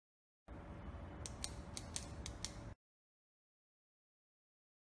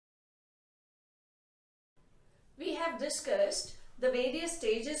we have discussed the various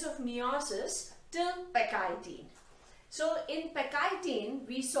stages of meiosis till Pectine. So in Pectine,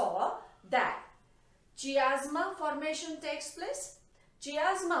 we saw that chiasma formation takes place.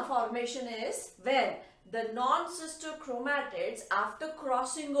 Chiasma formation is when the non-sister chromatids, after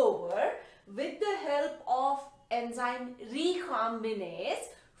crossing over with the help of enzyme recombinase,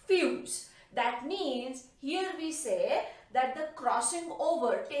 fuse. That means here we say that the crossing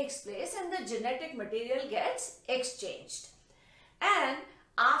over takes place and the genetic material gets exchanged. And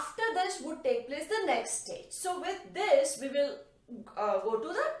after this would take place the next stage. So with this we will go to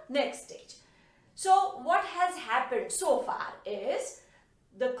the next stage. So what has happened so far is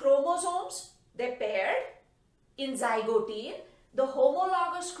the chromosomes, they paired in zygotine, the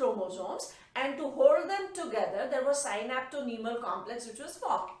homologous chromosomes, and to hold them together there was synaptonemal complex which was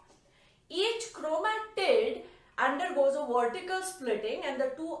formed. Each chromatid undergoes a vertical splitting and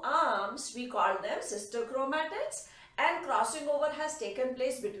the two arms, we call them sister chromatids, and crossing over has taken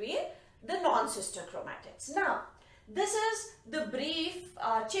place between the non-sister chromatids. Now, this is the brief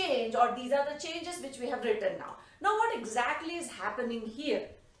change, or these are the changes which we have written now. Now, what exactly is happening here?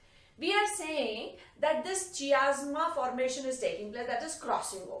 We are saying that this chiasma formation is taking place, that is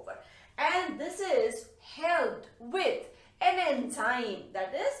crossing over. And this is helped with an enzyme,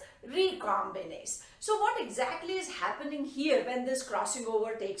 that is recombinase. So what exactly is happening here when this crossing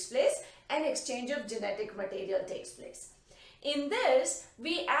over takes place and exchange of genetic material takes place? In this,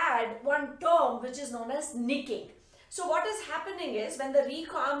 we add one term which is known as nicking. So what is happening is when the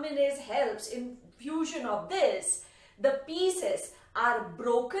recombinase helps in fusion of this, the pieces are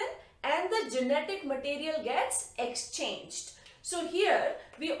broken and the genetic material gets exchanged. So here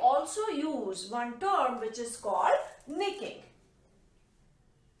we also use one term which is called nicking.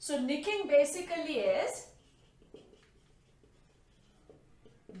 So nicking basically is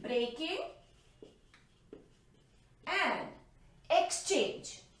breaking and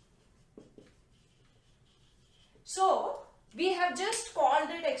exchange. So we have just called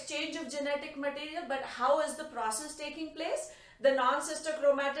it exchange of genetic material, but how is the process taking place? The non-sister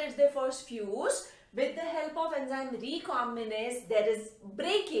chromatids, they first fuse. With the help of enzyme recombinase, there is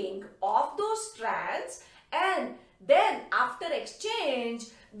breaking of those strands, and then after exchange,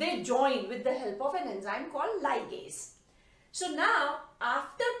 they join with the help of an enzyme called ligase. So now,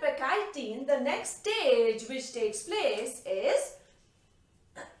 after Pectine, the next stage which takes place is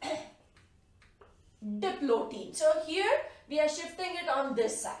diplotin. So here we are shifting it on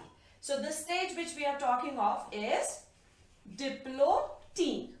this side. So the stage which we are talking of is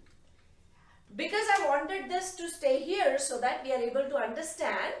diplotin. Because I wanted this to stay here so that we are able to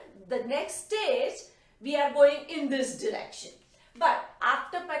understand the next stage, we are going in this direction. But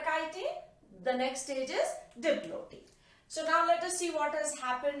after Pectine, the next stage is diplotin. So now let us see what has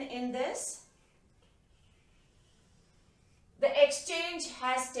happened in this. The exchange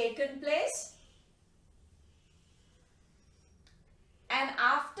has taken place. And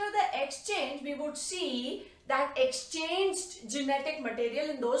after the exchange, we would see that exchanged genetic material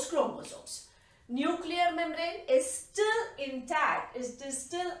in those chromosomes. Nuclear membrane is still intact, it is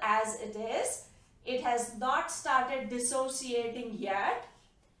still as it is. It has not started dissociating yet.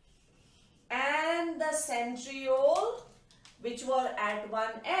 And the centriole, which were at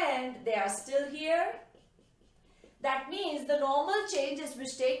one end, they are still here. That means the normal changes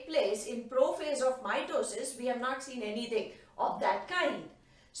which take place in prophase of mitosis, we have not seen anything of that kind.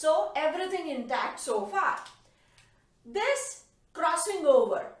 So everything intact so far. This crossing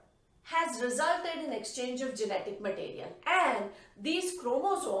over has resulted in exchange of genetic material, and these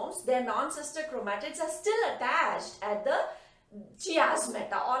chromosomes, their non-sister chromatids, are still attached at the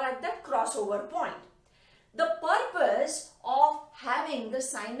chiasmata or at the crossover point. The purpose of having the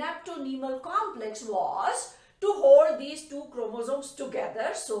synaptonemal complex was to hold these two chromosomes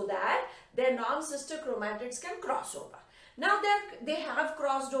together so that their non-sister chromatids can cross over. Now they have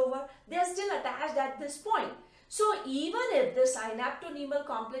crossed over, they are still attached at this point. So even if the synaptonemal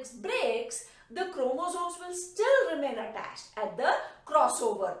complex breaks, the chromosomes will still remain attached at the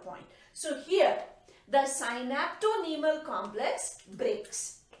crossover point. So here, the synaptonemal complex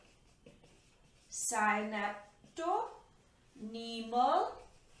breaks. Synaptonemal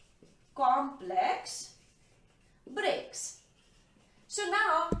complex breaks. So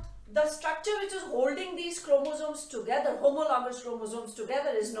now, the structure which is holding these chromosomes together, homologous chromosomes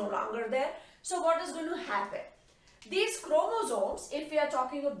together, is no longer there. So what is going to happen? These chromosomes, if we are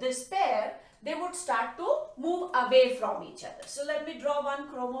talking of this pair, they would start to move away from each other. So let me draw one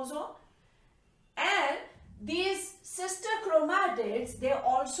chromosome, and these sister chromatids, they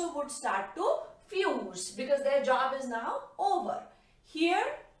also would start to fuse because their job is now over.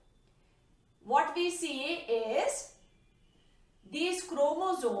 Here what we see is these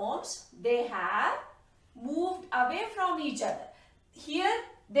chromosomes, they have moved away from each other. Here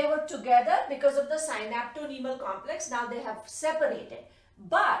they were together because of the synaptonemal complex. Now they have separated.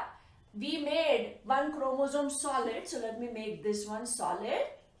 But we made one chromosome solid. So let me make this one solid.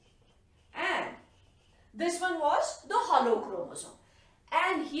 And this one was the hollow chromosome.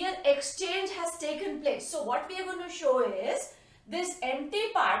 And here exchange has taken place. So what we are going to show is this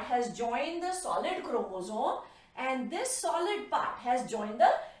empty part has joined the solid chromosome and this solid part has joined the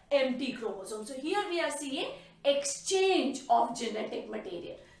empty chromosome. So here we are seeing exchange of genetic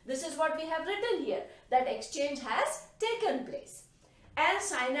material. This is what we have written here, that exchange has taken place and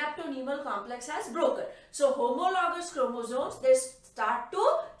synaptonemal complex has broken. So homologous chromosomes, they start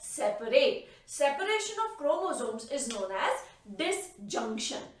to separate. Separation of chromosomes is known as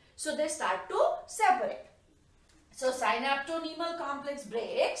disjunction. So they start to separate. So synaptonemal complex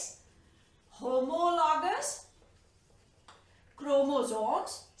breaks, homologous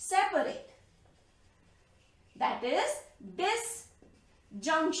chromosomes separate. That is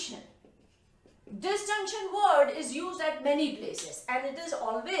disjunction. Disjunction word is used at many places and it is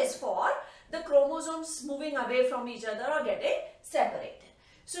always for the chromosomes moving away from each other or getting separated.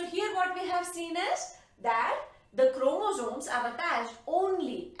 So here what we have seen is that the chromosomes are attached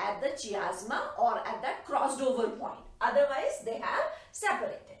only at the chiasma or at that crossed over point. Otherwise they have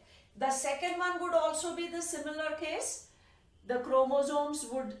separated. The second one would also be the similar case. The chromosomes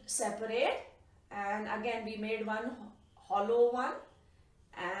would separate and again we made one hollow one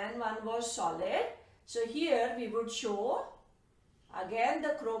and one was solid. So here we would show again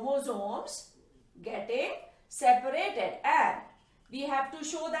the chromosomes getting separated and we have to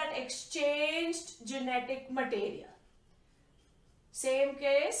show that exchanged genetic material. Same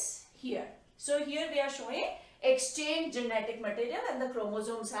case here. So here we are showing exchanged genetic material and the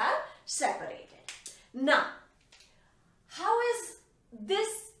chromosomes have separated. Now, how is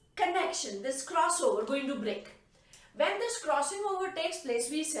this connection, this crossover going to break? When this crossing over takes place,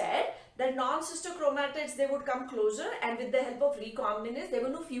 we said that non-sister chromatids, they would come closer and with the help of recombinase, they're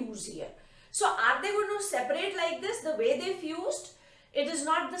going to fuse here. So are they going to separate like this the way they fused? It is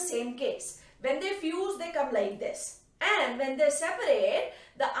not the same case. When they fuse, they come like this. And when they separate,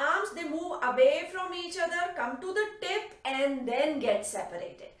 the arms, they move away from each other, come to the tip and then get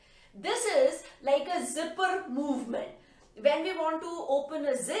separated. This is like a zipper movement. When we want to open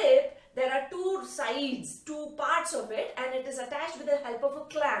a zip, there are two sides, two parts of it and it is attached with the help of a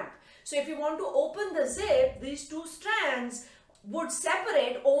clamp. So if you want to open the zip, these two strands would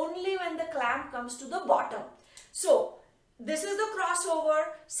separate only when the clamp comes to the bottom. So this is the crossover.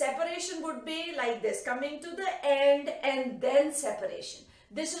 Separation would be like this, coming to the end and then separation.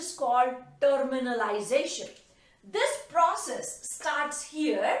 This is called terminalization. This process starts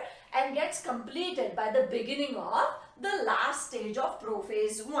here and gets completed by the beginning of the last stage of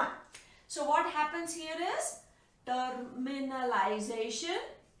prophase 1. So what happens here is terminalization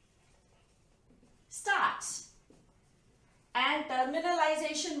starts and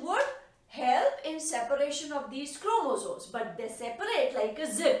terminalization would help in separation of these chromosomes, but they separate like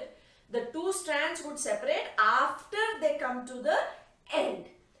a zip. The two strands would separate after they come to the end.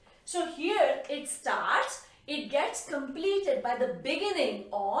 So here it starts, it gets completed by the beginning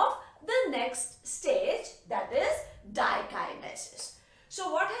of the next stage, that is dikinesis.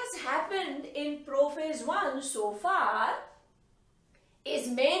 So what has happened in prophase 1 so far is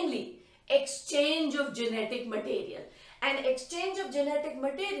mainly exchange of genetic material. And exchange of genetic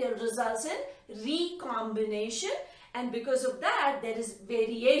material results in recombination and because of that there is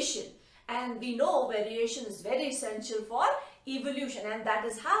variation. And we know variation is very essential for evolution and that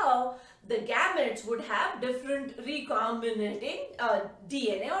is how the gametes would have different recombinating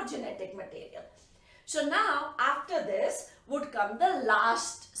DNA or genetic material. So now after this would come the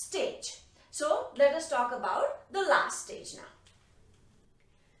last stage. So let us talk about the last stage now.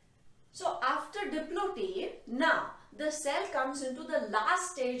 So after diploid, now the cell comes into the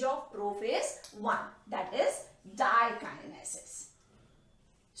last stage of prophase 1, that is dikinesis.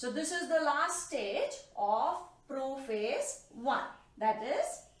 So this is the last stage of prophase 1, that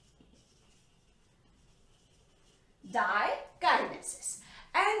is dikinesis.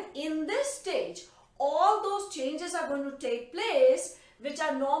 And in this stage, all those changes are going to take place which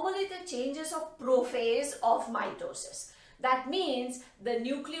are normally the changes of prophase of mitosis. That means the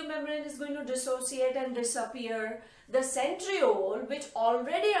nuclear membrane is going to dissociate and disappear. The centriole, which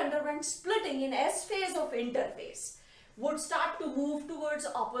already underwent splitting in S phase of interphase, would start to move towards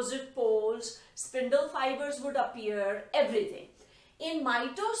opposite poles. Spindle fibers would appear, everything. In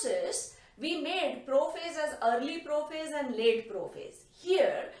mitosis, we made prophase as early prophase and late prophase.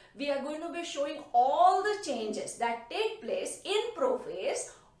 Here we are going to be showing all the changes that take place in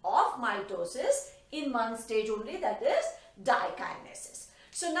prophase of mitosis in one stage only, that is dikinesis.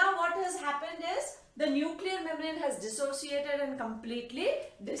 So now what has happened is the nuclear membrane has dissociated and completely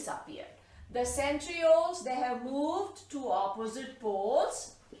disappeared. The centrioles, they have moved to opposite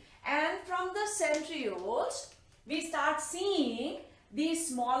poles, and from the centrioles we start seeing these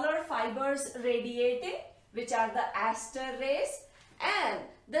smaller fibers radiating, which are the aster rays, and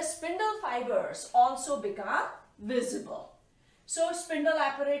the spindle fibers also become visible. So spindle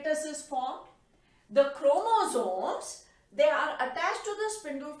apparatus is formed. The chromosomes, they are attached to the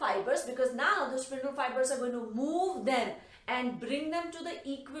spindle fibers because now the spindle fibers are going to move them and bring them to the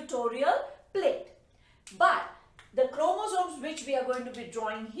equatorial plate. But the chromosomes which we are going to be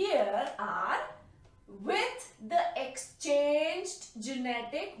drawing here are with the exchanged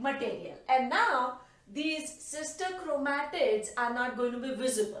genetic material, and now these sister chromatids are not going to be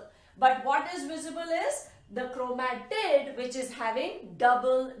visible. But what is visible is the chromatid which is having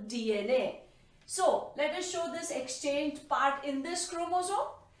double DNA. So let us show this exchanged part in this chromosome,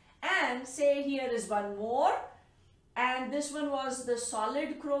 and say here is one more, and this one was the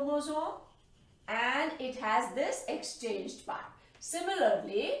solid chromosome and it has this exchanged part.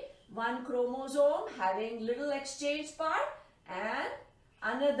 Similarly, one chromosome having little exchanged part and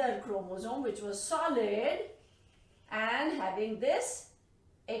another chromosome which was solid and having this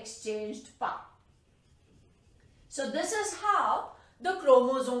exchanged part. So this is how the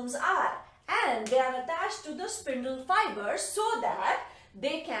chromosomes are, and they are attached to the spindle fibers so that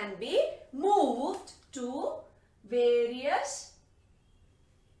they can be moved to various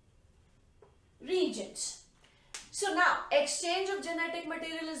regions. So now exchange of genetic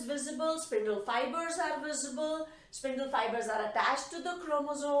material is visible, spindle fibers are visible, spindle fibers are attached to the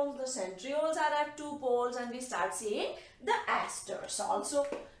chromosomes, the centrioles are at two poles, and we start seeing the asters also.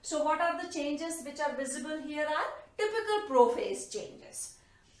 So what are the changes which are visible here are typical prophase changes.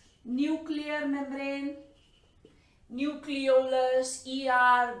 Nuclear membrane, nucleolus,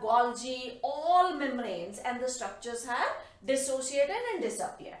 ER, Golgi, all membranes and the structures have dissociated and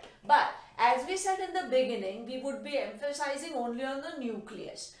disappeared. But as we said in the beginning, we would be emphasizing only on the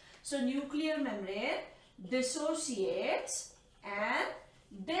nucleus. So nuclear membrane dissociates and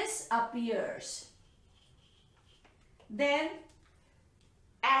disappears. Then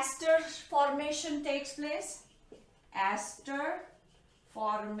aster formation takes place. Aster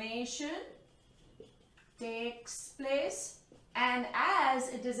formation takes place, and as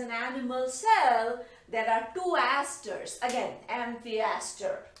it is an animal cell, there are two asters, again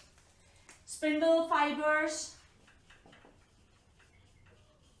amphiaster. Spindle fibers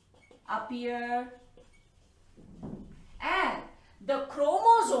appear, and the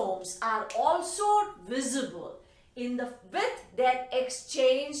chromosomes are also visible with their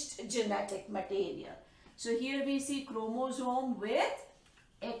exchanged genetic material. So here we see chromosome with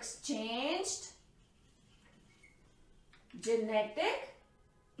exchanged genetic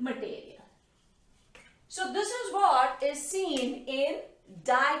material. So this is what is seen in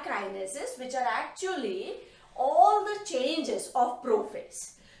dikinesis, which are actually all the changes of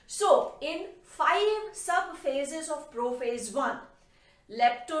prophase. So in 5 subphases of prophase 1,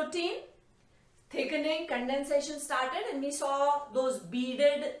 leptotene, thickening, condensation started, and we saw those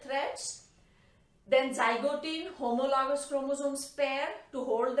beaded threads. Then zygotene, homologous chromosomes pair to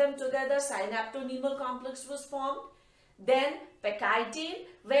hold them together, synaptonemal complex was formed. Then pecitine,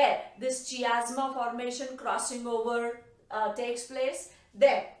 where this chiasma formation crossing over takes place.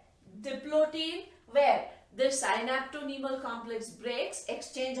 Then diplotene, where the synaptonemal complex breaks,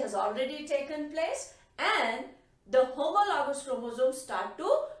 exchange has already taken place, and the homologous chromosomes start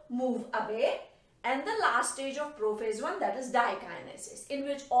to move away. And the last stage of prophase 1, that is dikinesis, in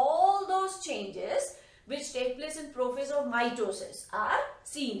which all those changes which take place in prophase of mitosis are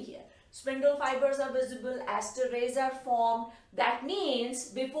seen here. Spindle fibers are visible, aster rays are formed. That means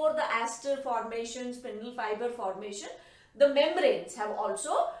before the aster formation, spindle fiber formation, the membranes have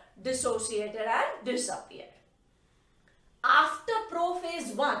also dissociated and disappeared. After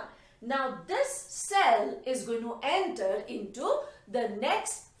prophase 1, now this cell is going to enter into the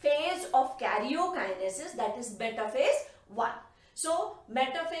next phase of karyokinesis, that is metaphase 1. So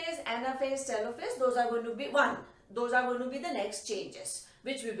metaphase, anaphase, telophase, those are going to be the next changes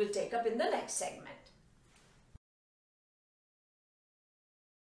which we will take up in the next segment.